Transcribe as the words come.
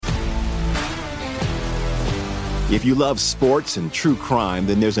If you love sports and true crime,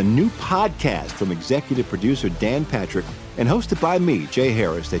 then there's a new podcast from executive producer Dan Patrick and hosted by me, Jay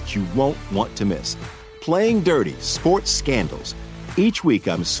Harris, that you won't want to miss. Playing Dirty: Sports Scandals. Each week,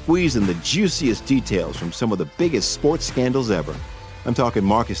 I'm squeezing the juiciest details from some of the biggest sports scandals ever. I'm talking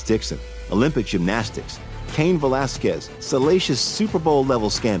Marcus Dixon, Olympic gymnastics, Cain Velasquez, salacious Super Bowl-level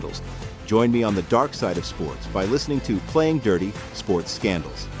scandals. Join me on the dark side of sports by listening to Playing Dirty: Sports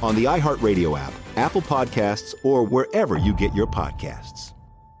Scandals on the iHeartRadio app, Apple Podcasts, or wherever you get your podcasts.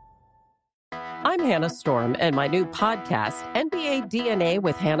 I'm Hannah Storm, and my new podcast, NBA DNA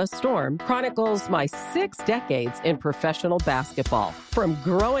with Hannah Storm, chronicles my 6 decades in professional basketball. From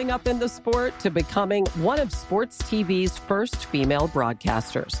growing up in the sport to becoming one of sports TV's first female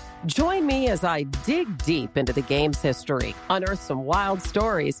broadcasters. Join me as I dig deep into the game's history, unearth some wild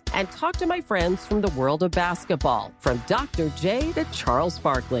stories, and talk to my friends from the world of basketball, from Dr. J to Charles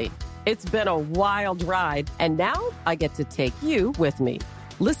Barkley. It's been a wild ride, and now I get to take you with me.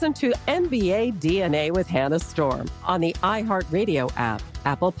 Listen to NBA DNA with Hannah Storm on the iHeartRadio app,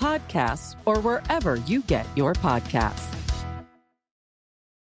 Apple Podcasts, or wherever you get your podcasts.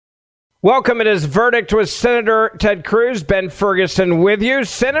 Welcome. It is Verdict with Senator Ted Cruz. Ben Ferguson with you.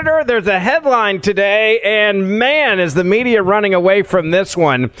 Senator, there's a headline today, and man, is the media running away from this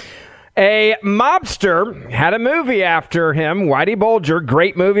one. A mobster had a movie after him, Whitey Bulger.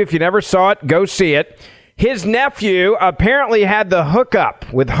 Great movie. If you never saw it, go see it. His nephew apparently had the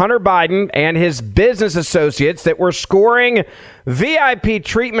hookup with Hunter Biden and his business associates that were scoring VIP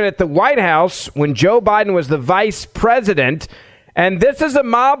treatment at the White House when Joe Biden was the vice president. And this is a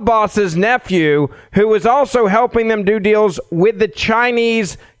mob boss's nephew who was also helping them do deals with the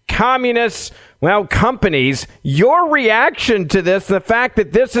Chinese communist, companies. Your reaction to this, the fact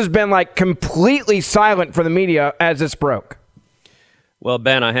that this has been completely silent for the media as this broke? Well,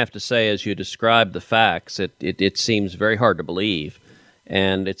 Ben, I have to say, as you describe the facts, it seems very hard to believe.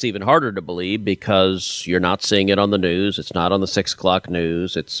 And it's even harder to believe because you're not seeing it on the news. It's not on the 6 o'clock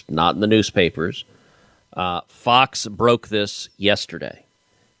news. It's not in the newspapers. Fox broke this yesterday.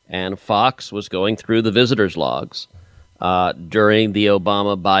 And Fox was going through the visitors' logs during the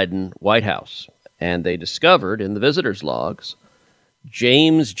Obama-Biden White House. And they discovered in the visitors' logs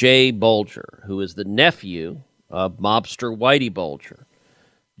James J. Bulger, who is the nephew of mobster Whitey Bulger.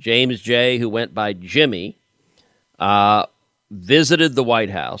 James J., who went by Jimmy, visited the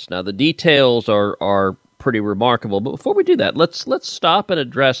White House. Now, the details are pretty remarkable. But before we do that, let's stop and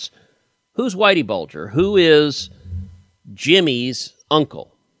address who's Whitey Bulger. Who is Jimmy's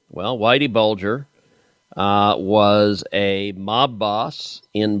uncle? Well, Whitey Bulger was a mob boss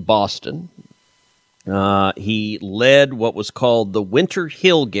in Boston. He led what was called the Winter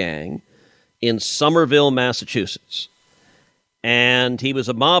Hill Gang in Somerville, Massachusetts. And he was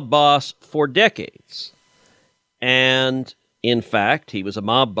a mob boss for decades. And, in fact, he was a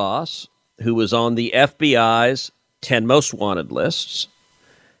mob boss who was on the FBI's 10 most wanted lists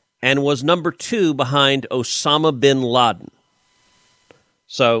and was number 2 behind Osama bin Laden.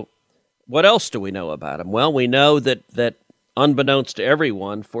 So, what else do we know about him? Well, we know that unbeknownst to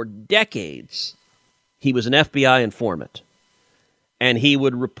everyone, for decades, he was an FBI informant. And he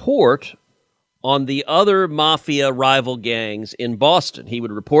would report on the other mafia rival gangs in Boston. He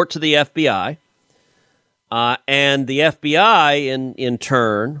would report to the FBI, and the FBI, in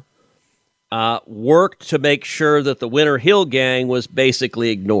turn, worked to make sure that the Winter Hill Gang was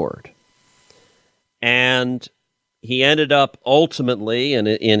basically ignored. And he ended up ultimately,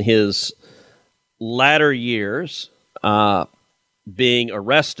 in his latter years, being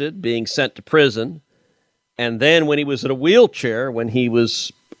arrested, being sent to prison, and then when he was in a wheelchair, when he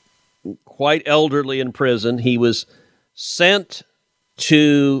was quite elderly in prison, he was sent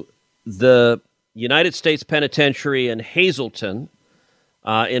to the United States Penitentiary in Hazleton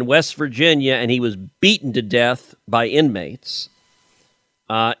in West Virginia, and he was beaten to death by inmates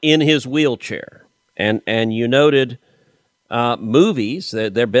in his wheelchair. And you noted movies. There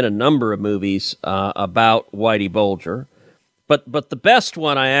have been a number of movies about Whitey Bulger. But the best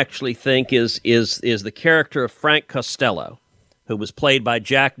one, I actually think, is the character of Frank Costello, who was played by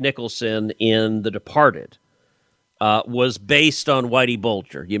Jack Nicholson in The Departed, was based on Whitey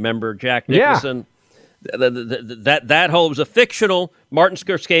Bulger. You remember Jack Nicholson? Yeah. That whole was a fictional. Martin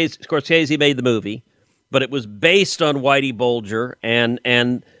Scorsese made the movie, but it was based on Whitey Bulger, and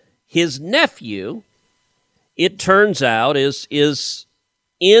his nephew, it turns out, is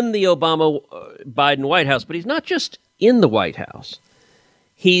in the Obama Biden White House, but he's not just in the White House.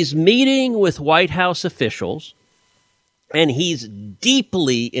 He's meeting with White House officials, and he's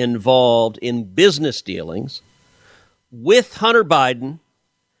deeply involved in business dealings with Hunter Biden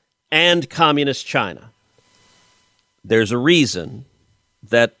and Communist China. there's a reason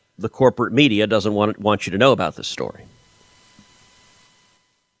that the corporate media doesn't want you to know about this story.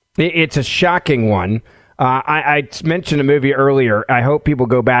 It's a shocking one. I mentioned a movie earlier. I hope people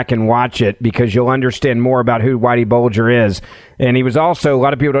go back and watch it because you'll understand more about who Whitey Bulger is. And he was also, a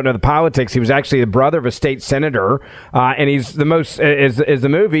lot of people don't know the politics, he was actually the brother of a state senator. And he's the most, as the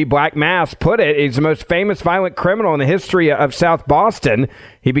movie Black Mass put it, he's the most famous violent criminal in the history of South Boston.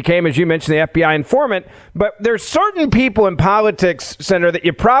 He became, as you mentioned, the FBI informant. But there's certain people in politics, Senator, that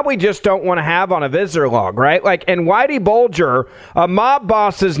you probably just don't want to have on a visitor log, right? Like, and Whitey Bulger, a mob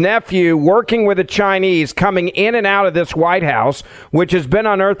boss's nephew, working with the Chinese, coming in and out of this White House, which has been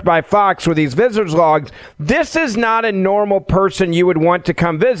unearthed by Fox with these visitors logs. This is not a normal person you would want to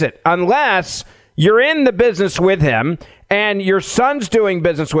come visit unless you're in the business with him and your son's doing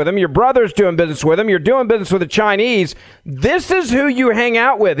business with him, your brother's doing business with him, you're doing business with the Chinese. This is who you hang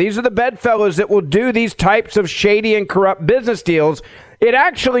out with. These are the bedfellows that will do these types of shady and corrupt business deals. It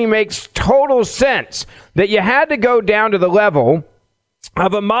actually makes total sense that you had to go down to the level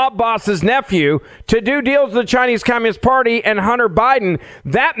of a mob boss's nephew to do deals with the Chinese Communist Party and Hunter Biden.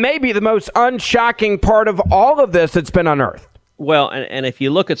 That may be the most unshocking part of all of this that's been unearthed. Well, and if you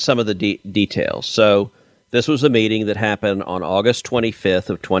look at some of the details, so this was a meeting that happened on August 25th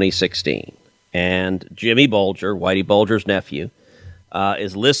of 2016, and Jimmy Bulger, Whitey Bulger's nephew,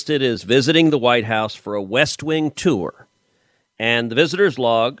 is listed as visiting the White House for a West Wing tour. And the visitor's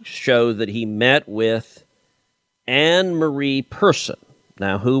log show that he met with Anne Marie Person.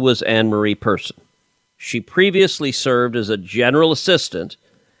 Now, who was Anne Marie Person? She previously served as a general assistant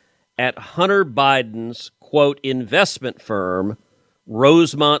at Hunter Biden's, quote, investment firm,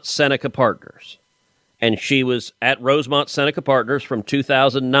 Rosemont Seneca Partners. And she was at Rosemont Seneca Partners from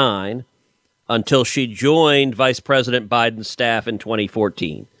 2009 until she joined Vice President Biden's staff in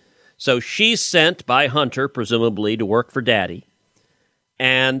 2014. So she's sent by Hunter, presumably, to work for Daddy.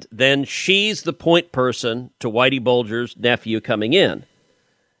 And then she's the point person to Whitey Bulger's nephew coming in.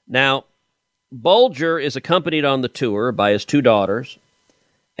 Now, Bulger is accompanied on the tour by his two daughters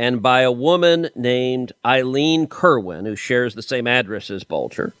and by a woman named Eileen Kerwin, who shares the same address as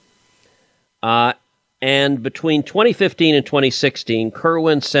Bulger. And between 2015 and 2016,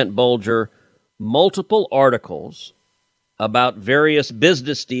 Kerwin sent Bulger multiple articles about various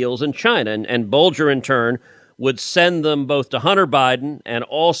business deals in China. And Bulger, in turn, would send them both to Hunter Biden and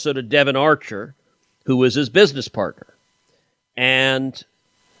also to Devin Archer, who was his business partner. And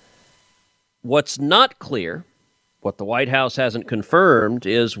what's not clear, what the White House hasn't confirmed,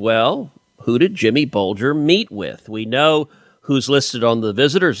 is, well, who did Jimmy Bulger meet with? We know who's listed on the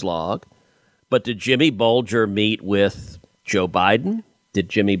visitor's log, but did Jimmy Bulger meet with Joe Biden? Did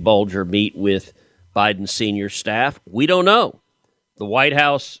Jimmy Bulger meet with Biden's senior staff? We don't know. The White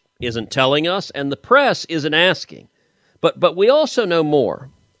House isn't telling us, and the press isn't asking. But we also know more,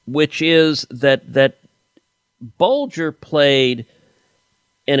 which is that Bulger played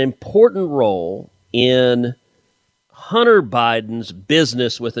an important role in Hunter Biden's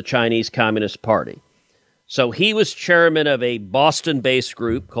business with the Chinese Communist Party. So he was chairman of a Boston-based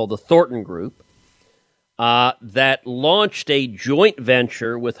group called the Thornton Group that launched a joint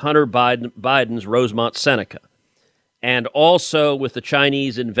venture with Hunter Biden's Rosemont Seneca, and also with the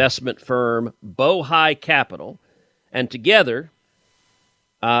Chinese investment firm Bohai Capital. And together,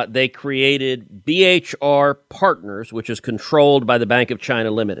 they created BHR Partners, which is controlled by the Bank of China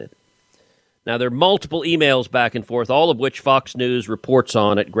Limited. Now, there are multiple emails back and forth, all of which Fox News reports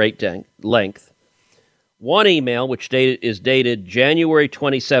on at great length. One email, which is dated January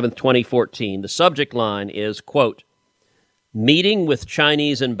 27th, 2014, the subject line is, quote, meeting with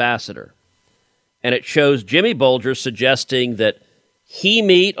Chinese ambassador. And it shows Jimmy Bulger suggesting that he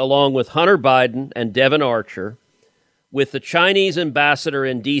meet, along with Hunter Biden and Devin Archer, with the Chinese ambassador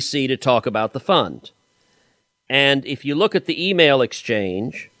in D.C. to talk about the fund. And if you look at the email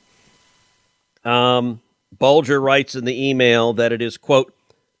exchange, Bulger writes in the email that it is, quote,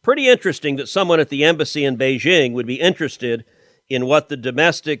 pretty interesting that someone at the embassy in Beijing would be interested in what the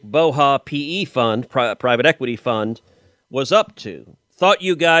domestic Bohai PE fund, private equity fund, was up to. Thought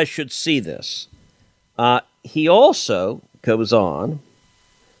you guys should see this. He also goes on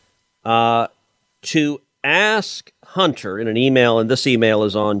to ask Hunter in an email, and this email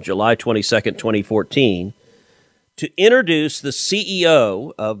is on July 22nd, 2014, to introduce the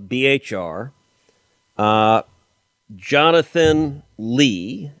CEO of BHR, Jonathan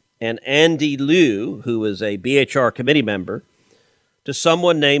Lee, and Andy Liu, who is a BHR committee member, to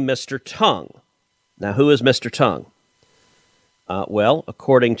someone named Mr. Tung. Now, who is Mr. Tung? Well,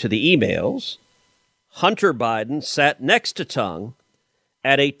 according to the emails, Hunter Biden sat next to Tung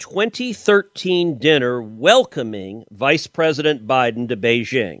at a 2013 dinner welcoming Vice President Biden to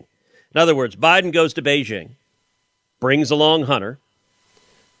Beijing. In other words, Biden goes to Beijing, brings along Hunter.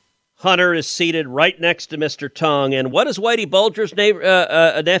 Hunter is seated right next to Mr. Tong. And what does Whitey Bulger's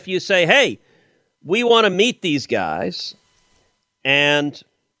nephew say? Hey, we want to meet these guys. And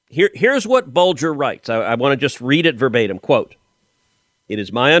here's what Bulger writes. I want to just read it verbatim. Quote, "It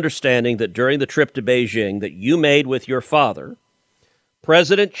is my understanding that during the trip to Beijing that you made with your father,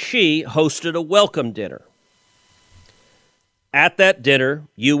 President Xi hosted a welcome dinner. At that dinner,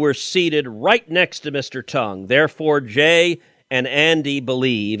 you were seated right next to Mr. Tong. Therefore, Jay and Andy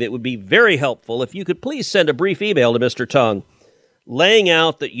believe it would be very helpful if you could please send a brief email to Mr. Tong laying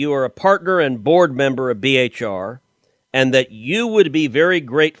out that you are a partner and board member of BHR and that you would be very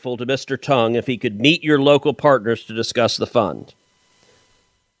grateful to Mr. Tong if he could meet your local partners to discuss the fund."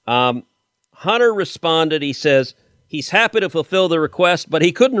 Hunter responded, he says, he's happy to fulfill the request, but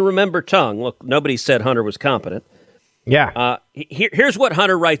he couldn't remember Tong. Look, nobody said Hunter was competent. Yeah. Here's what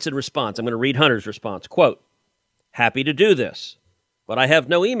Hunter writes in response. I'm going to read Hunter's response. Quote, "Happy to do this, but I have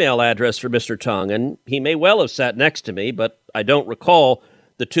no email address for Mr. Tong, and he may well have sat next to me, but I don't recall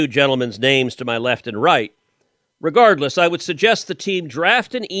the two gentlemen's names to my left and right. Regardless, I would suggest the team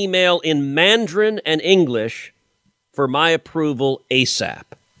draft an email in Mandarin and English for my approval ASAP."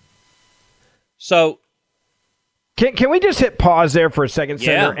 So, can we just hit pause there for a second,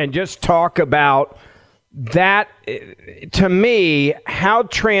 Senator, and just talk about that? To me, how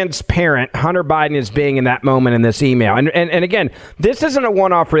transparent Hunter Biden is being in that moment in this email. And again, this isn't a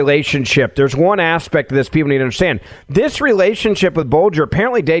one-off relationship. There's one aspect of this people need to understand. This relationship with Bulger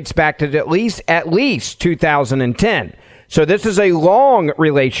apparently dates back to at least 2010. So this is a long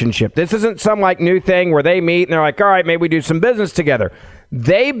relationship. This isn't some like new thing where they meet and they're like, all right, maybe we do some business together.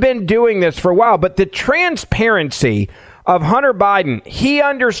 They've been doing this for a while, but the transparency of Hunter Biden, he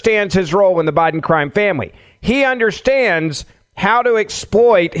understands his role in the Biden crime family. He understands how to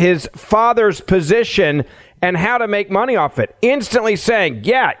exploit his father's position and how to make money off it. Instantly saying,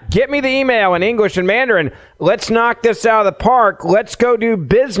 yeah, get me the email in English and Mandarin. Let's knock this out of the park. Let's go do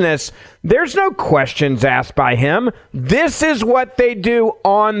business. There's no questions asked by him. This is what they do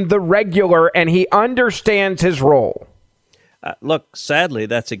on the regular, and he understands his role. Look, sadly,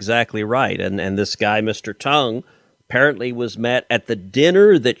 that's exactly right. And this guy, Mr. Tong, apparently was met at the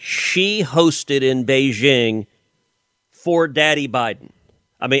dinner that she hosted in Beijing for Daddy Biden.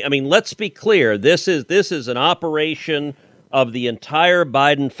 I mean, let's be clear. This is an operation of the entire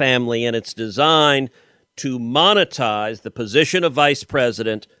Biden family, and it's designed to monetize the position of vice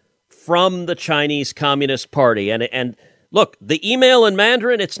president from the Chinese Communist Party. And look, the email in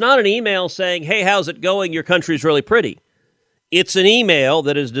Mandarin, it's not an email saying, hey, how's it going? Your country's really pretty. It's an email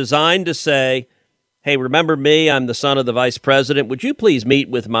that is designed to say, hey, remember me? I'm the son of the vice president. Would you please meet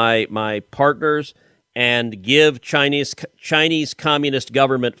with my partners and give Chinese communist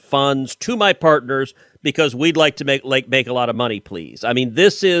government funds to my partners because we'd like to make a lot of money, please. I mean,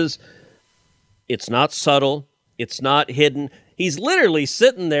 it's not subtle. It's not hidden. He's literally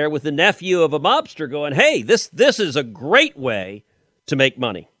sitting there with the nephew of a mobster going, hey, this is a great way to make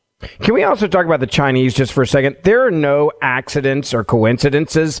money. Can we also talk about the Chinese just for a second? There are no accidents or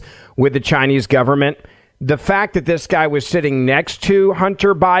coincidences with the Chinese government. The fact that this guy was sitting next to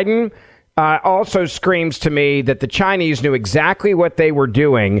Hunter Biden also screams to me that the Chinese knew exactly what they were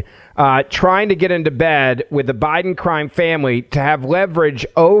doing, trying to get into bed with the Biden crime family to have leverage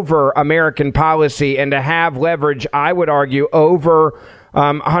over American policy and to have leverage, I would argue, over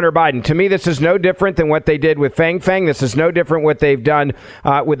Hunter Biden. To me, this is no different than what they did with Fang Fang. This is no different what they've done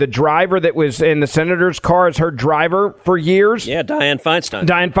with the driver that was in the senator's car as her driver for years. Yeah, Dianne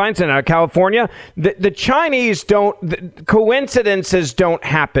Feinstein. Out of California. The Chinese coincidences don't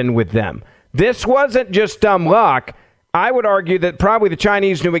happen with them. This wasn't just dumb luck. I would argue that probably the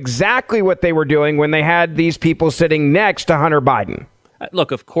Chinese knew exactly what they were doing when they had these people sitting next to Hunter Biden.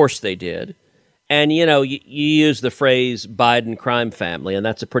 Look, of course they did. And, you know, you use the phrase Biden crime family, and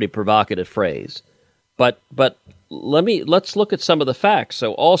that's a pretty provocative phrase. But let's look at some of the facts.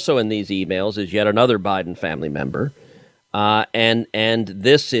 So also in these emails is yet another Biden family member, and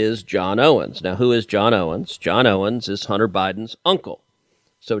this is John Owens. Now, who is John Owens? John Owens is Hunter Biden's uncle.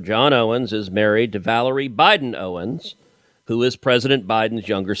 So John Owens is married to Valerie Biden Owens, who is President Biden's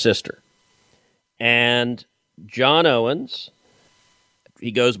younger sister. And John Owens,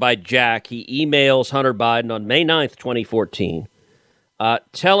 he goes by Jack. He emails Hunter Biden on May 9th, 2014,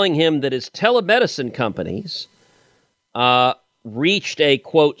 telling him that his telemedicine companies reached a,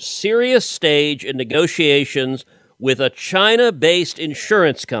 quote, serious stage in negotiations with a China-based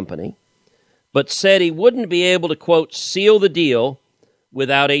insurance company, but said he wouldn't be able to, quote, seal the deal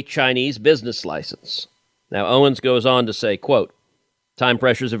without a Chinese business license. Now, Owens goes on to say, quote, time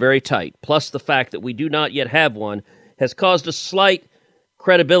pressures are very tight, plus the fact that we do not yet have one has caused a slight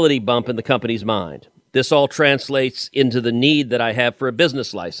credibility bump in the company's mind. This all translates into the need that I have for a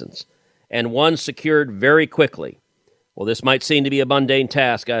business license, and one secured very quickly. Well, this might seem to be a mundane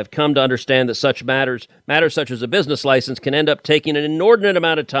task. I have come to understand that such matters such as a business license can end up taking an inordinate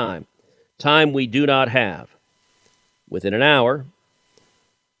amount of time we do not have. Within an hour,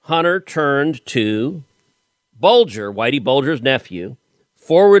 Hunter turned to Bulger, Whitey Bulger's nephew,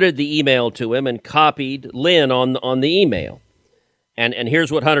 forwarded the email to him and copied Lynn on the email. And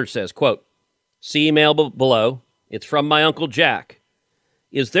here's what Hunter says, quote, see email below. It's from my Uncle Jack.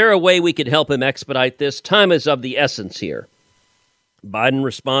 Is there a way we could help him expedite this? Time is of the essence here. Biden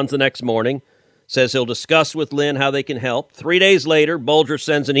responds the next morning, says he'll discuss with Lynn how they can help. 3 days later, Bulger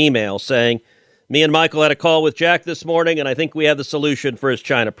sends an email saying, me and Michael had a call with Jack this morning, and I think we have the solution for his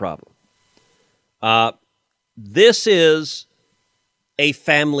China problem. This is a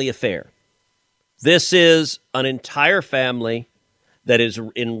family affair. This is an entire family that is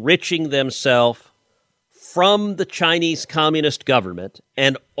enriching themselves from the Chinese Communist government,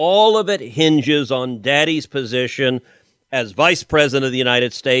 and all of it hinges on Daddy's position as Vice President of the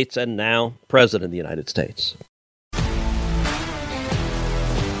United States and now President of the United States.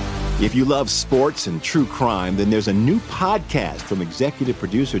 If you love sports and true crime, then there's a new podcast from executive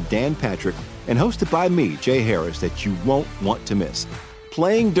producer Dan Patrick and hosted by me, Jay Harris, that you won't want to miss.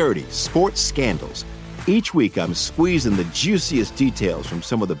 Playing Dirty: Sports Scandals. Each week, I'm squeezing the juiciest details from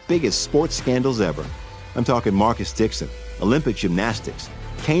some of the biggest sports scandals ever. I'm talking Marcus Dixon, Olympic gymnastics,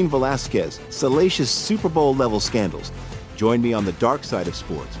 Cain Velasquez, salacious Super Bowl-level scandals. Join me on the dark side of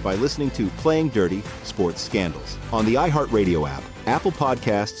sports by listening to Playing Dirty: Sports Scandals on the iHeartRadio app, Apple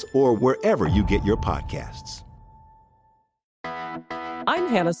Podcasts, or wherever you get your podcasts. I'm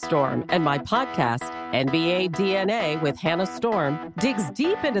Hannah Storm, and my podcast, NBA DNA with Hannah Storm, digs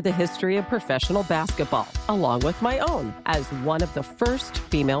deep into the history of professional basketball, along with my own, as one of the first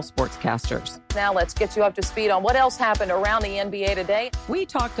female sportscasters. Now let's get you up to speed on what else happened around the NBA today. We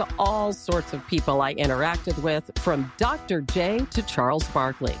talk to all sorts of people I interacted with, from Dr. J to Charles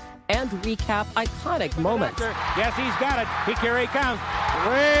Barkley, and recap iconic moments. Yes, he's got it. Here he comes.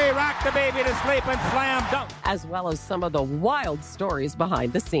 Way rock the baby to sleep and slam dunk. As well as some of the wild stories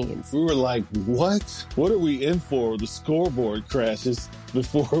behind the scenes. We were like, what? What are we in for? The scoreboard crashes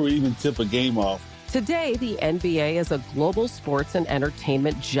before we even tip a game off. Today, the NBA is a global sports and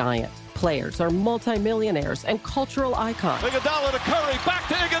entertainment giant. Players are multimillionaires and cultural icons. Iguodala to Curry, back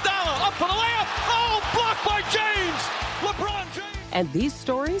to Iguodala, up for the layup. Oh, blocked by James. LeBron James. And these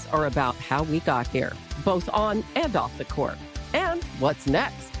stories are about how we got here, both on and off the court. And what's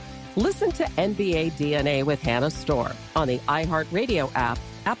next? Listen to NBA DNA with Hannah Storm on the iHeartRadio app,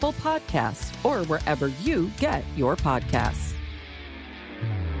 Apple Podcasts, or wherever you get your podcasts.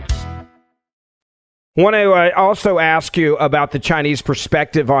 I want to also ask you about the Chinese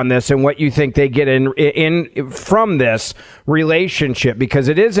perspective on this and what you think they get in from this relationship, because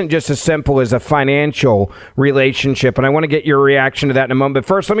it isn't just as simple as a financial relationship, and I want to get your reaction to that in a moment. But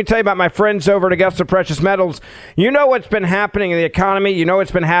first, let me tell you about my friends over at Augusta Precious Metals. You know what's been happening in the economy. You know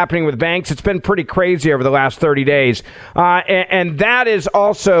what's been happening with banks. It's been pretty crazy over the last 30 days, and that is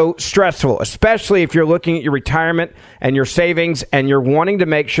also stressful, especially if you're looking at your retirement and your savings and you're wanting to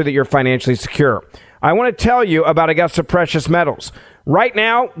make sure that you're financially secure. I want to tell you about Augusta Precious Metals. Right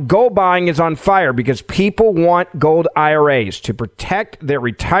now, gold buying is on fire because people want gold IRAs to protect their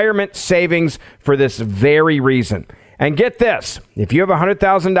retirement savings for this very reason. And get this, if you have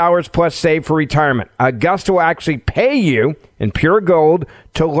 $100,000 plus saved for retirement, Augusta will actually pay you in pure gold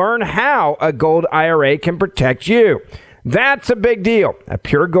to learn how a gold IRA can protect you. That's a big deal. A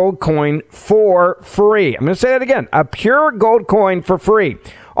pure gold coin for free. I'm going to say that again. A pure gold coin for free.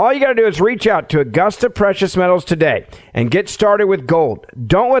 All you got to do is reach out to Augusta Precious Metals today and get started with gold.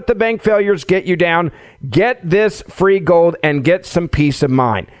 Don't let the bank failures get you down. Get this free gold and get some peace of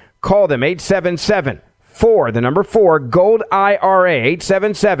mind. Call them 877-4 Gold IRA,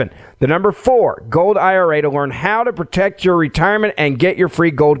 877-4 Gold IRA to learn how to protect your retirement and get your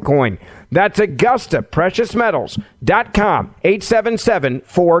free gold coin. That's AugustaPreciousMetals.com,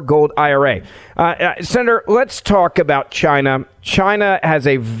 877-4 Gold IRA. Senator, let's talk about China. China has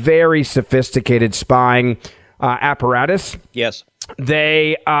a very sophisticated spying apparatus. Yes.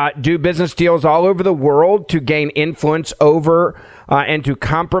 They do business deals all over the world to gain influence over and to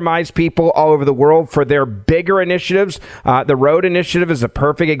compromise people all over the world for their bigger initiatives. The road initiative is a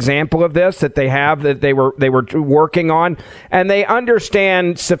perfect example of this that they were working on, and they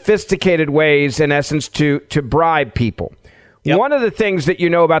understand sophisticated ways, in essence, to bribe people. Yep. One of the things that you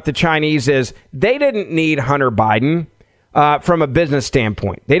know about the Chinese is they didn't need Hunter Biden from a business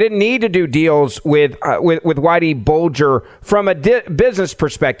standpoint. They didn't need to do deals with Whitey Bulger from a business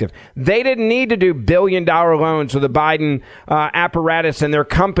perspective. They didn't need to do billion-dollar loans with the Biden apparatus and their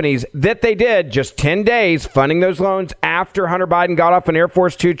companies that they did just 10 days funding those loans after Hunter Biden got off an Air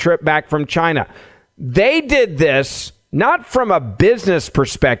Force Two trip back from China. They did this not from a business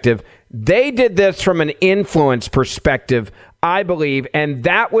perspective. They did this from an influence perspective, I believe, and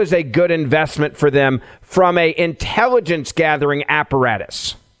that was a good investment for them from a intelligence gathering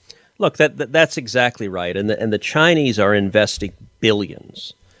apparatus. Look, that's exactly right, and the Chinese are investing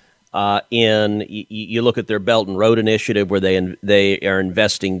billions in. You look at their Belt and Road Initiative, where they are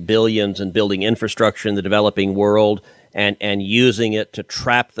investing billions in building infrastructure in the developing world and using it to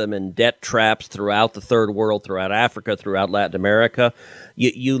trap them in debt traps throughout the third world, throughout Africa, throughout Latin America.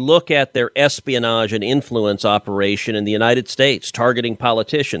 You look at their espionage and influence operation in the United States, targeting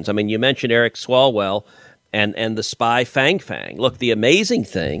politicians. I mean, you mentioned Eric Swalwell and the spy Fang Fang. Look, the amazing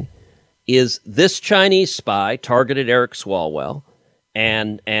thing is this Chinese spy targeted Eric Swalwell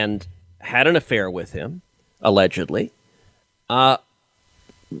and had an affair with him, allegedly,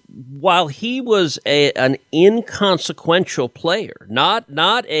 while he was an inconsequential player, not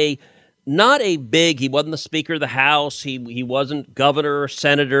a big. He wasn't the Speaker of the House. He wasn't governor or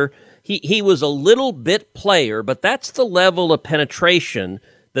senator. He was a little bit player, but that's the level of penetration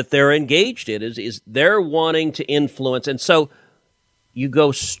that they're engaged in. Is they're wanting to influence, and so you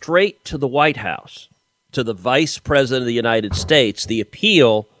go straight to the White House, to the Vice President of the United States. The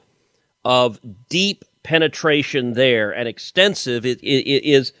appeal of deep penetration there and extensive it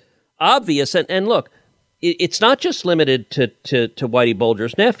is obvious. And look, it's not just limited to Whitey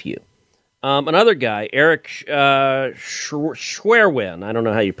Bulger's nephew. Another guy, Eric Schwerin, I don't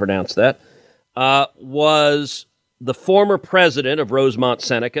know how you pronounce that, was the former president of Rosemont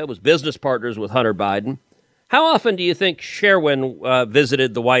Seneca, was business partners with Hunter Biden. How often do you think Sherwin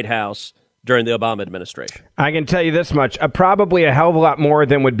visited the White House during the Obama administration? I can tell you this much, probably a hell of a lot more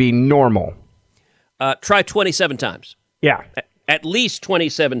than would be normal. Try 27 times. Yeah. At least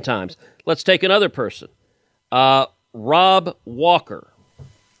 27 times. Let's take another person. Rob Walker.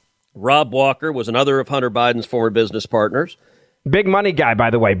 Rob Walker was another of Hunter Biden's former business partners. Big money guy,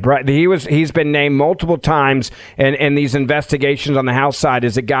 by the way. He's been named multiple times in these investigations on the House side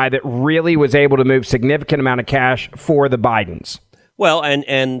as a guy that really was able to move significant amount of cash for the Bidens. Well,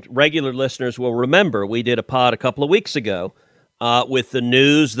 and regular listeners will remember we did a pod a couple of weeks ago with the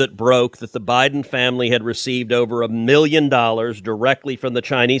news that broke that the Biden family had received over $1 million directly from the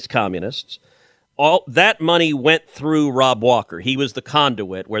Chinese communists. All that money went through Rob Walker. He was the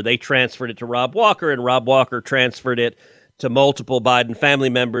conduit where they transferred it to Rob Walker, and Rob Walker transferred it to multiple Biden family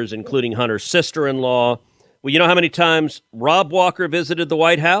members, including Hunter's sister-in-law. Well, you know how many times Rob Walker visited the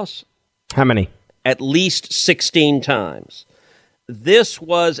White House? How many? At least 16 times. This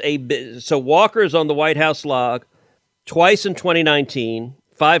was so Walker's on the White House log twice in 2019,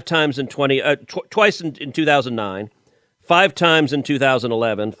 twice in 2009, 5 times in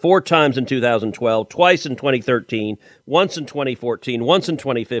 2011, 4 times in 2012, twice in 2013, once in 2014, once in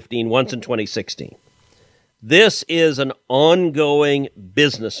 2015, once in 2016. This is an ongoing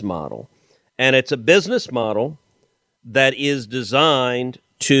business model, and it's a business model that is designed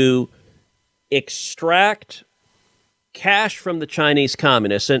to extract cash from the Chinese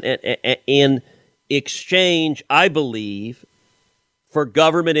communists and in exchange, I believe, for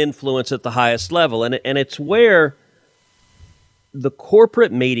government influence at the highest level. And it's where the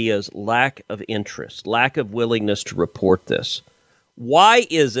corporate media's lack of interest, lack of willingness to report this. Why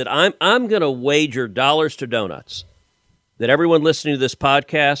is it? I'm going to wager dollars to donuts that everyone listening to this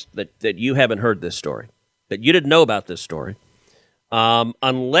podcast that you haven't heard this story, that you didn't know about this story,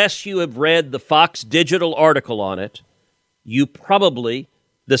 unless you have read the Fox Digital article on it. You probably,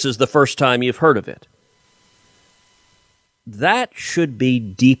 this is the first time you've heard of it. That should be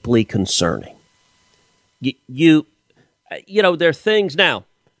deeply concerning. You know, there are things now,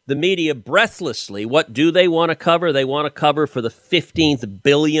 the media breathlessly, what do they want to cover? They want to cover for the 15th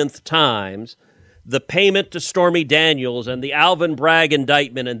billionth times the payment to Stormy Daniels and the Alvin Bragg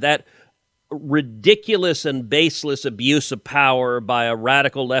indictment and that ridiculous and baseless abuse of power by a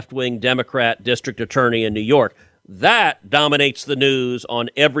radical left-wing Democrat district attorney in New York. That dominates the news on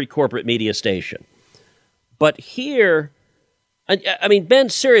every corporate media station. But here, I mean, Ben,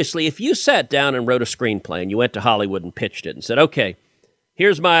 seriously, if you sat down and wrote a screenplay and you went to Hollywood and pitched it and said, okay,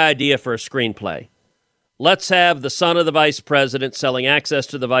 here's my idea for a screenplay. Let's have the son of the vice president selling access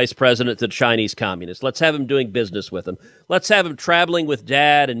to the vice president to the Chinese communists. Let's have him doing business with them. Let's have him traveling with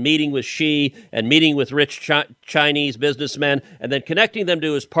dad and meeting with Xi and meeting with rich Chinese businessmen and then connecting them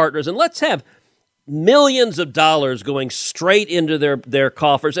to his partners. And let's have millions of dollars going straight into their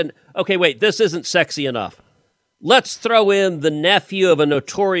coffers. And, okay, wait, this isn't sexy enough. Let's throw in the nephew of a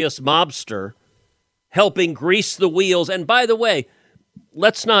notorious mobster helping grease the wheels. And by the way,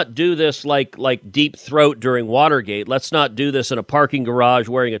 let's not do this like Deep Throat during Watergate. Let's not do this in a parking garage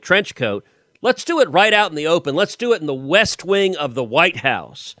wearing a trench coat. Let's do it right out in the open. Let's do it in the West Wing of the White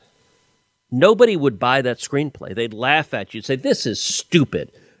House. Nobody would buy that screenplay. They'd laugh at you and say, this is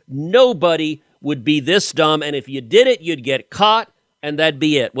stupid. Nobody would be this dumb, and if you did it, you'd get caught, and that'd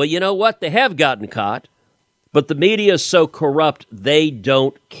be it. Well, you know what? They have gotten caught, but the media is so corrupt, they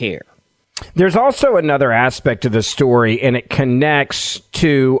don't care. There's also another aspect of the story, and it connects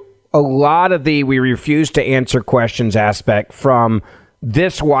to a lot of the we refuse to answer questions aspect from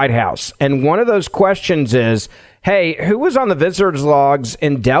this White House. And one of those questions is, hey, who was on the visitors logs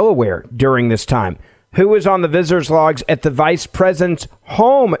in Delaware during this time? Who was on the visitors logs at the vice president's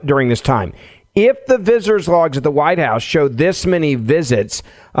home during this time? If the visitors logs at the White House show this many visits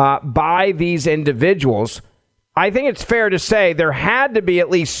by these individuals, I think it's fair to say there had to be at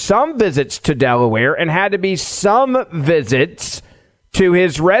least some visits to Delaware and had to be some visits to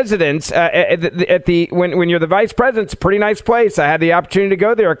his residence when you're the vice president. It's a pretty nice place. I had the opportunity to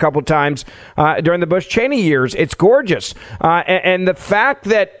go there a couple times during the Bush-Cheney years. It's gorgeous. And the fact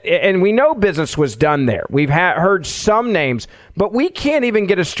that, and we know business was done there. We've heard some names, but we can't even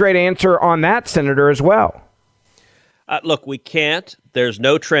get a straight answer on that, Senator, as well. Look, we can't. There's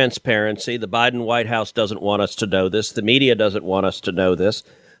no transparency. The Biden White House doesn't want us to know this. The media doesn't want us to know this.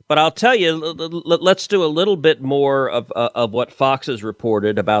 But I'll tell you, let's do a little bit more of what Fox has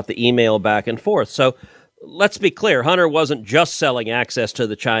reported about the email back and forth. So let's be clear. Hunter wasn't just selling access to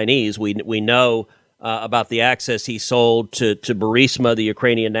the Chinese. We know about the access he sold to Burisma, the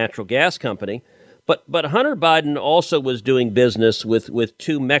Ukrainian natural gas company. But Hunter Biden also was doing business with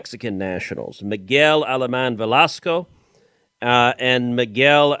two Mexican nationals, Miguel Alemán Velasco and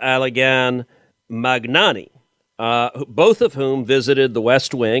Miguel Alagan Magnani, both of whom visited the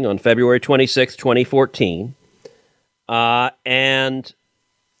West Wing on February 26, 2014. And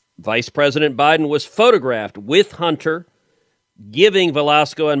Vice President Biden was photographed with Hunter giving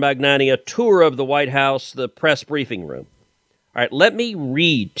Velasco and Magnani a tour of the White House, the press briefing room. All right, let me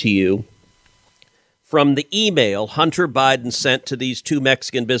read to you from the email Hunter Biden sent to these two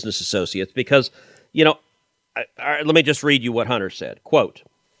Mexican business associates, because, let me just read you what Hunter said. Quote,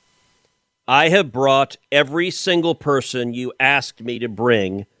 I have brought every single person you asked me to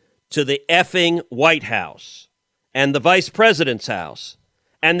bring to the effing White House and the vice president's house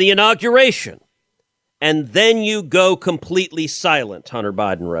and the inauguration. And then you go completely silent, Hunter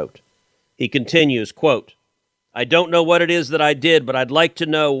Biden wrote. He continues, quote, I don't know what it is that I did, but I'd like to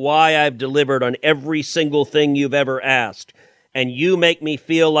know why I've delivered on every single thing you've ever asked. And you make me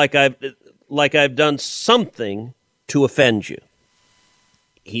feel like I've done something to offend you.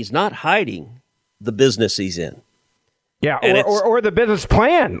 He's not hiding the business he's in. Yeah, or the business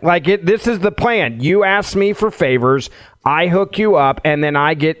plan. This is the plan. You ask me for favors, I hook you up, and then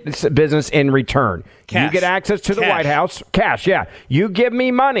I get business in return. Cash. You get access to the White House. Cash, yeah. You give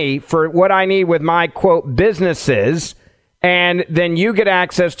me money for what I need with my, quote, businesses, and then you get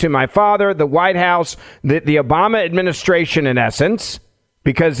access to my father, the White House, the Obama administration, in essence,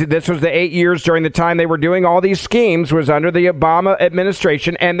 because this was the 8 years during the time they were doing all these schemes was under the Obama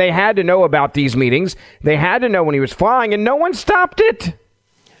administration, and they had to know about these meetings. They had to know when he was flying, and no one stopped it.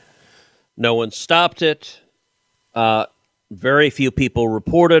 No one stopped it. Very few people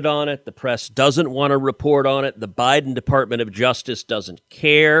reported on it. The press doesn't want to report on it. The Biden Department of Justice doesn't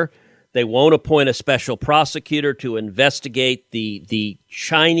care. They won't appoint a special prosecutor to investigate the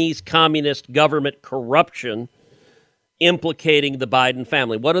Chinese Communist government corruption implicating the Biden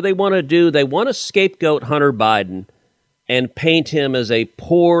family. What do they want to do? They want to scapegoat Hunter Biden and paint him as a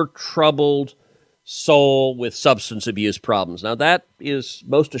poor, troubled soul with substance abuse problems. Now, that is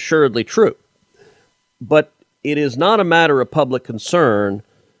most assuredly true. But it is not a matter of public concern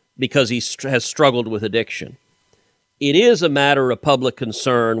because he has struggled with addiction. It is a matter of public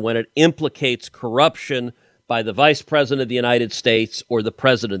concern when it implicates corruption by the Vice President of the United States or the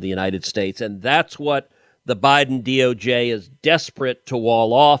President of the United States. And that's what the Biden DOJ is desperate to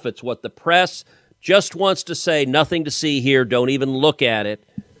wall off. It's what the press just wants to say, nothing to see here, don't even look at it.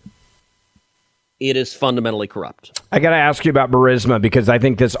 it is fundamentally corrupt. I got to ask you about Burisma, because I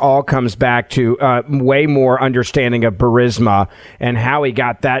think this all comes back to way more understanding of Burisma and how he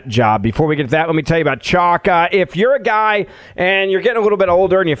got that job. Before we get to that, let me tell you about Chalk. If you're a guy and you're getting a little bit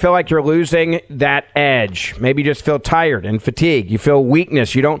older and you feel like you're losing that edge, maybe you just feel tired and fatigued, you feel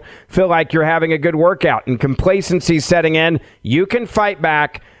weakness, you don't feel like you're having a good workout and complacency setting in, you can fight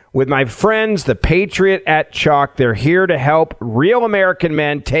back with my friends, the Patriot at Chalk. They're here to help real American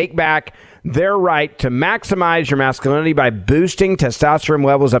men take back their right to maximize your masculinity by boosting testosterone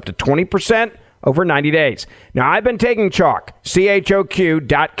levels up to 20% over 90 days. Now, I've been taking Chalk,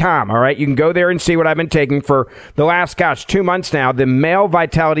 CHOQ.com, all right? You can go there and see what I've been taking for the last, 2 months now, the Male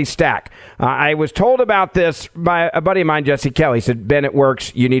Vitality Stack. I was told about this by a buddy of mine, Jesse Kelly. He said, Ben, it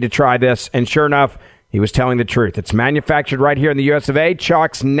works. You need to try this. And sure enough, he was telling the truth. It's manufactured right here in the US of A.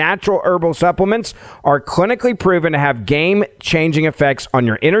 Chalk's natural herbal supplements are clinically proven to have game-changing effects on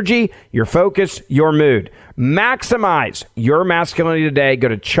your energy, your focus, your mood. Maximize your masculinity today. Go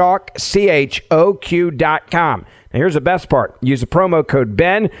to Chalk, CHOQ.com. Now, here's the best part. Use the promo code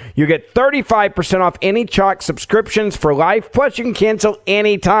BEN. You get 35% off any Chalk subscriptions for life, plus you can cancel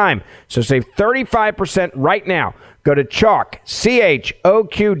anytime. So save 35% right now. Go to Chalk,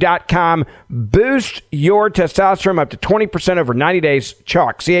 CHOQ.com. Boost your testosterone up to 20% over 90 days.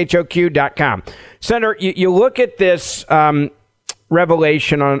 Chalk, CHOQ.com. Senator, you look at this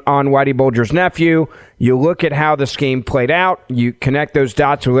revelation on Whitey Bulger's nephew. You look at how the scheme played out. You connect those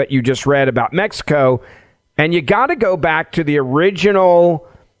dots with what you just read about Mexico. And you got to go back to the original,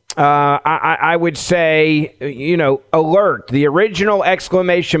 I would say, alert, the original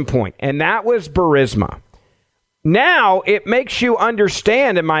exclamation point. And that was Burisma. Now, it makes you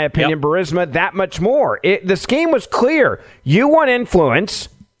understand, in my opinion, Burisma that much more. The scheme was clear. You want influence,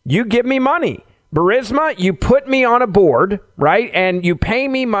 you give me money. Burisma, you put me on a board, right? And you pay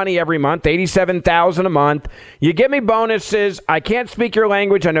me money every month, $87,000 a month. You give me bonuses. I can't speak your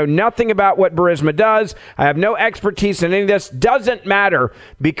language. I know nothing about what Burisma does. I have no expertise in any of this. Doesn't matter,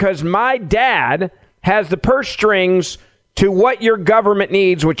 because my dad has the purse strings to what your government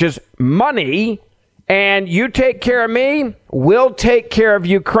needs, which is money. And you take care of me, we'll take care of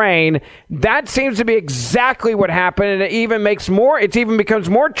Ukraine. That seems to be exactly what happened, and it even becomes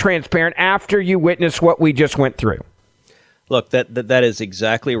more transparent after you witness what we just went through. Look, that is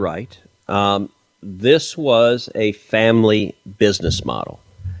exactly right. This was a family business model,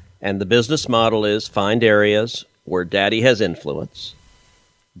 and the business model is find areas where daddy has influence,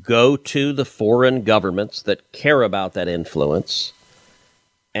 go to the foreign governments that care about that influence,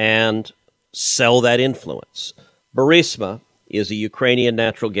 and sell that influence. Burisma is a Ukrainian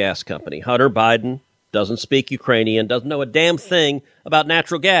natural gas company. Hunter Biden doesn't speak Ukrainian, doesn't know a damn thing about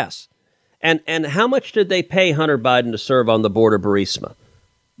natural gas. And how much did they pay Hunter Biden to serve on the board of Burisma?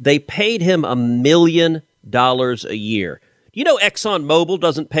 They paid him $1 million a year. Do you know ExxonMobil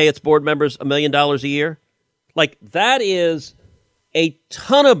doesn't pay its board members $1 million a year? Like, that is a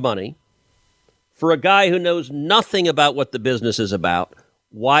ton of money for a guy who knows nothing about what the business is about.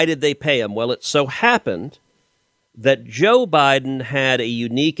 Why did they pay him? Well, it so happened that Joe Biden had a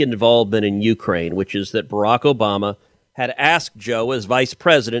unique involvement in Ukraine, which is that Barack Obama had asked Joe as vice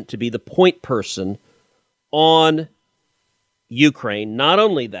president to be the point person on Ukraine. Not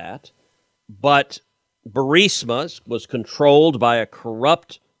only that, but Burisma was controlled by a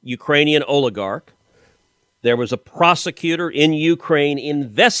corrupt Ukrainian oligarch. There was a prosecutor in Ukraine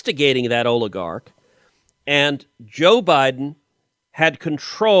investigating that oligarch, and Joe Biden had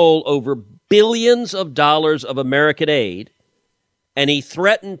control over billions of dollars of American aid, and he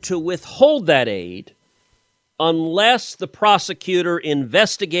threatened to withhold that aid unless the prosecutor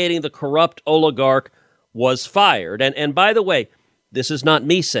investigating the corrupt oligarch was fired. And by the way, this is not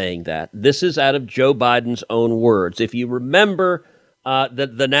me saying that. This is out of Joe Biden's own words. If you remember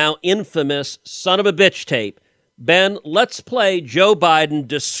the now infamous son of a bitch tape, Ben, let's play Joe Biden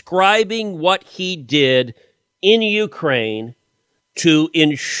describing what he did in Ukraine to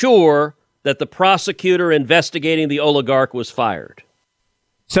ensure that the prosecutor investigating the oligarch was fired.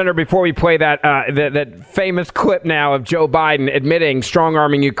 Senator, before we play that famous clip now of Joe Biden admitting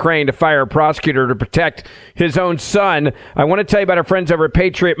strong-arming Ukraine to fire a prosecutor to protect his own son, I want to tell you about our friends over at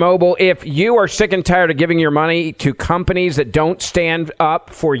Patriot Mobile. If you are sick and tired of giving your money to companies that don't stand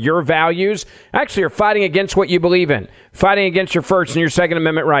up for your values, actually are fighting against what you believe in, fighting against your First and your Second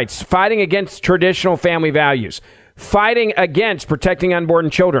Amendment rights, fighting against traditional family values, fighting against protecting unborn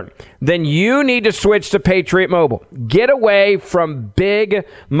children, then you need to switch to Patriot Mobile. Get away from big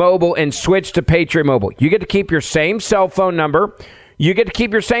mobile and switch to Patriot Mobile. You get to keep your same cell phone number. You get to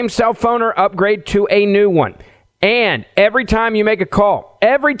keep your same cell phone or upgrade to a new one. And every time you make a call,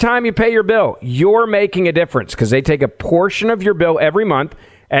 every time you pay your bill, you're making a difference because they take a portion of your bill every month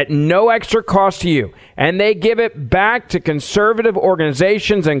at no extra cost to you. And they give it back to conservative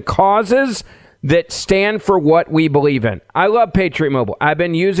organizations and causes that stand for what we believe in. I love Patriot Mobile. I've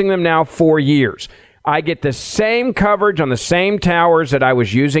been using them now for years. I get the same coverage on the same towers that I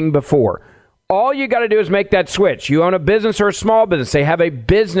was using before. All you got to do is make that switch. You own a business or a small business. They have a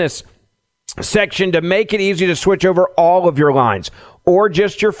business section to make it easy to switch over all of your lines or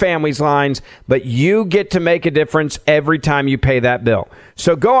just your family's lines, but you get to make a difference every time you pay that bill.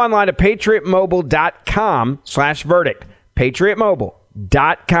 So go online to patriotmobile.com/verdict,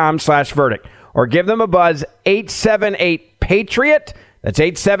 patriotmobile.com/verdict, or give them a buzz, 878-PATRIOT. That's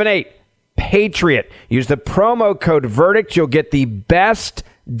 878-PATRIOT. Use the promo code VERDICT. You'll get the best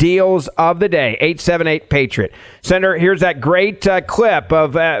deals of the day. 878-PATRIOT. Senator, here's that great clip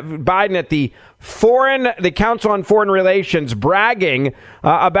of Biden at the Council on Foreign Relations bragging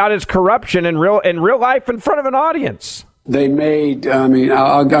about his corruption in real life in front of an audience. They made,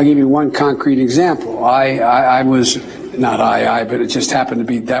 I'll give you one concrete example. I was, not but it just happened to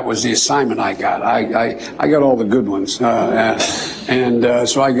be, that was the assignment I got. I got all the good ones. So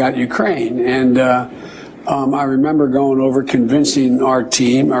I got Ukraine. And I remember going over convincing our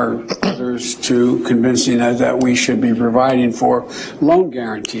team, or others, to convincing us that we should be providing for loan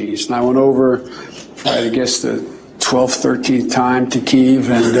guarantees. And I went over, I guess, the 12th, 13th time to Kyiv,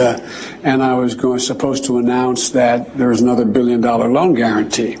 and I was supposed to announce that there was another $1 billion loan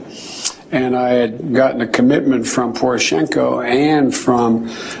guarantee. And I had gotten a commitment from Poroshenko and from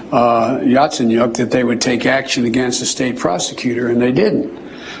Yatsenyuk that they would take action against the state prosecutor, and they didn't.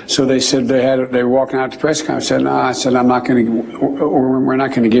 So they said they were walking out to the press conference. I said, we're not going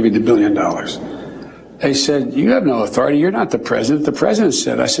to give you the $1 billion. They said, you have no authority. You're not the president. The president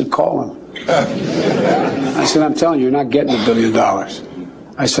said. I said, call him. I said, I'm telling you, you're not getting the $1 billion.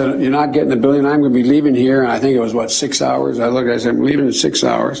 I said, you're not getting the $1 billion. I'm going to be leaving here. And I think it was, 6 hours? I said, I'm leaving in 6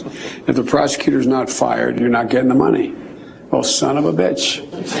 hours. If the prosecutor's not fired, you're not getting the money. Oh, son of a bitch.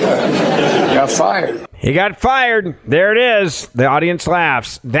 Got fired. He got fired. There it is. The audience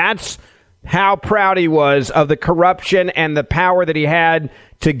laughs. That's how proud he was of the corruption and the power that he had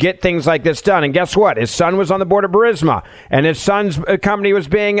to get things like this done. And guess what? His son was on the board of Burisma, and his son's company was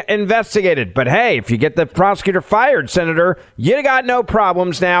being investigated. But hey, if you get the prosecutor fired, Senator, you got no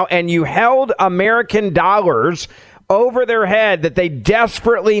problems now, and you held American dollars over their head that they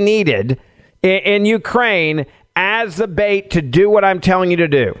desperately needed in Ukraine as the bait to do what I'm telling you to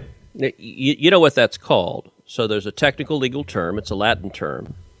do. You know what that's called. So there's a technical legal term. It's a Latin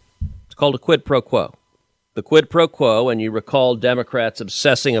term. It's called a quid pro quo. The quid pro quo, and you recall Democrats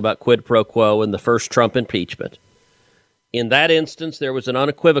obsessing about quid pro quo in the first Trump impeachment. In that instance, there was an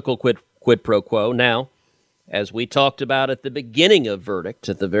unequivocal quid pro quo. Now, as we talked about at the beginning of Verdict,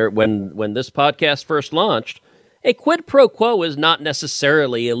 when this podcast first launched, a quid pro quo is not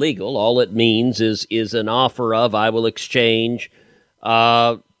necessarily illegal. All it means is an offer of, I will exchange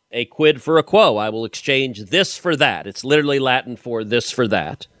a quid for a quo. I will exchange this for that. It's literally Latin for this for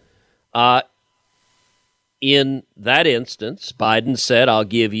that. In that instance, Biden said, I'll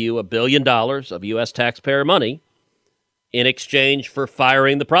give you $1 billion of U.S. taxpayer money in exchange for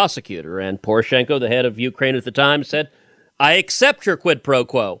firing the prosecutor. And Poroshenko, the head of Ukraine at the time, said, I accept your quid pro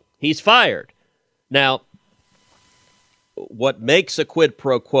quo. He's fired. Now, what makes a quid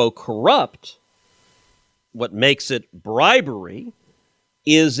pro quo corrupt, what makes it bribery,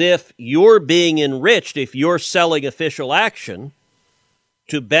 is if you're being enriched, if you're selling official action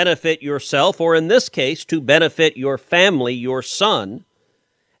to benefit yourself, or in this case, to benefit your family, your son.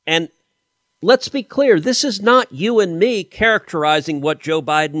 And let's be clear, this is not you and me characterizing what Joe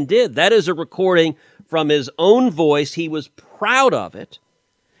Biden did. That is a recording from his own voice. He was proud of it.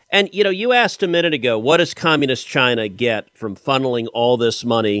 And, you asked a minute ago, what does communist China get from funneling all this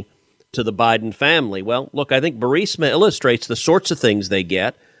money to the Biden family? Well, look, I think Burisma illustrates the sorts of things they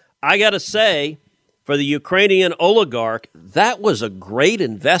get. I got to say, for the Ukrainian oligarch, that was a great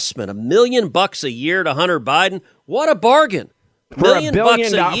investment. $1 million a year to Hunter Biden. What a bargain. For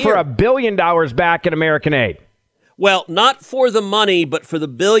 $1 billion back in American aid. Well, not for the money, but for the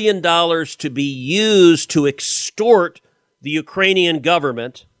 $1 billion to be used to extort the Ukrainian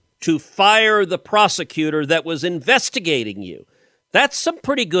government to fire the prosecutor that was investigating you. That's some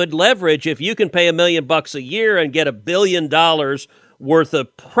pretty good leverage if you can pay $1 million a year and get $1 billion worth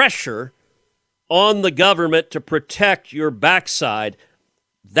of pressure on the government to protect your backside.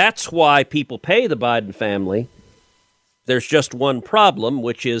 That's why people pay the Biden family. There's just one problem,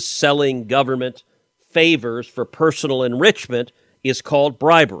 which is selling government favors for personal enrichment is called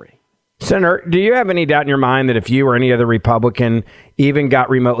bribery. Senator, do you have any doubt in your mind that if you or any other Republican even got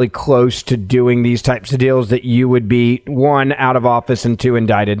remotely close to doing these types of deals, that you would be, one, out of office and two,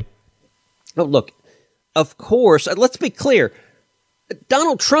 indicted? Oh, look, of course, let's be clear.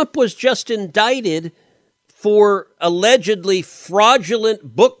 Donald Trump was just indicted for allegedly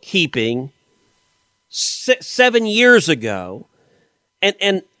fraudulent bookkeeping 7 years ago,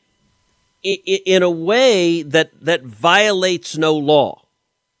 and in a way that violates no law.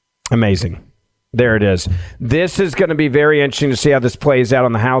 Amazing. There it is. This is going to be very interesting to see how this plays out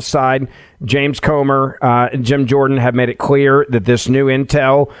on the House side. James Comer and Jim Jordan have made it clear that this new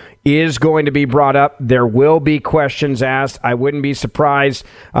intel is going to be brought up. There will be questions asked. I wouldn't be surprised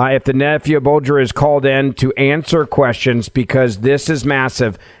if the nephew Bulger is called in to answer questions, because this is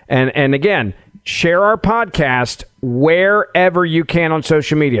massive. And again, share our podcast wherever you can on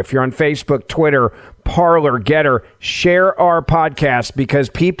social media. If you're on Facebook, Twitter, Parler, Getter, share our podcast, because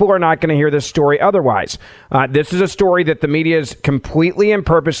people are not going to hear this story otherwise. This is a story that the media has completely and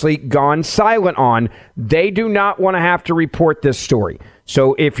purposely gone silent on. They do not want to have to report this story.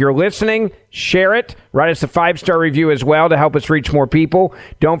 So if you're listening, share it. Write us a 5-star review as well to help us reach more people.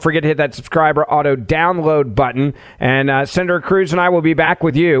 Don't forget to hit that subscriber auto download button. And Senator Cruz and I will be back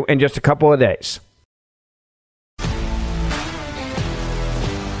with you in just a couple of days.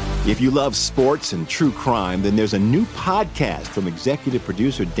 If you love sports and true crime, then there's a new podcast from executive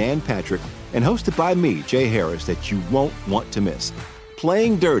producer Dan Patrick and hosted by me, Jay Harris, that you won't want to miss.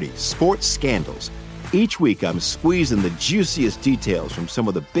 Playing Dirty: Sports Scandals. Each week, I'm squeezing the juiciest details from some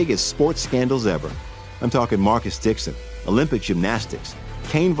of the biggest sports scandals ever. I'm talking Marcus Dixon, Olympic gymnastics,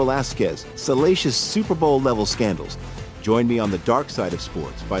 Cain Velasquez, salacious Super Bowl-level scandals. Join me on the dark side of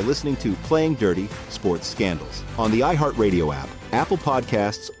sports by listening to Playing Dirty: Sports Scandals on the iHeartRadio app, Apple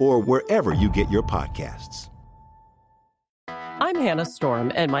Podcasts, or wherever you get your podcasts. I'm Hannah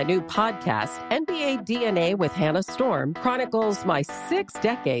Storm, and my new podcast, NBA DNA with Hannah Storm, chronicles my 6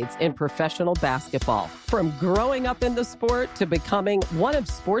 decades in professional basketball. From growing up in the sport to becoming one of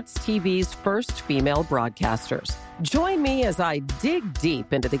sports TV's first female broadcasters. Join me as I dig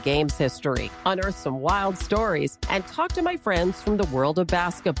deep into the game's history, unearth some wild stories, and talk to my friends from the world of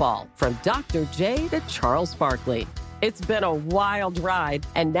basketball, from Dr. J to Charles Barkley. It's been a wild ride,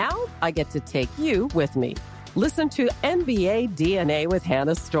 and now I get to take you with me. Listen to NBA DNA with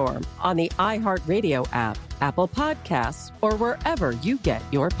Hannah Storm on the iHeartRadio app, Apple Podcasts, or wherever you get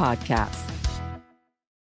your podcasts.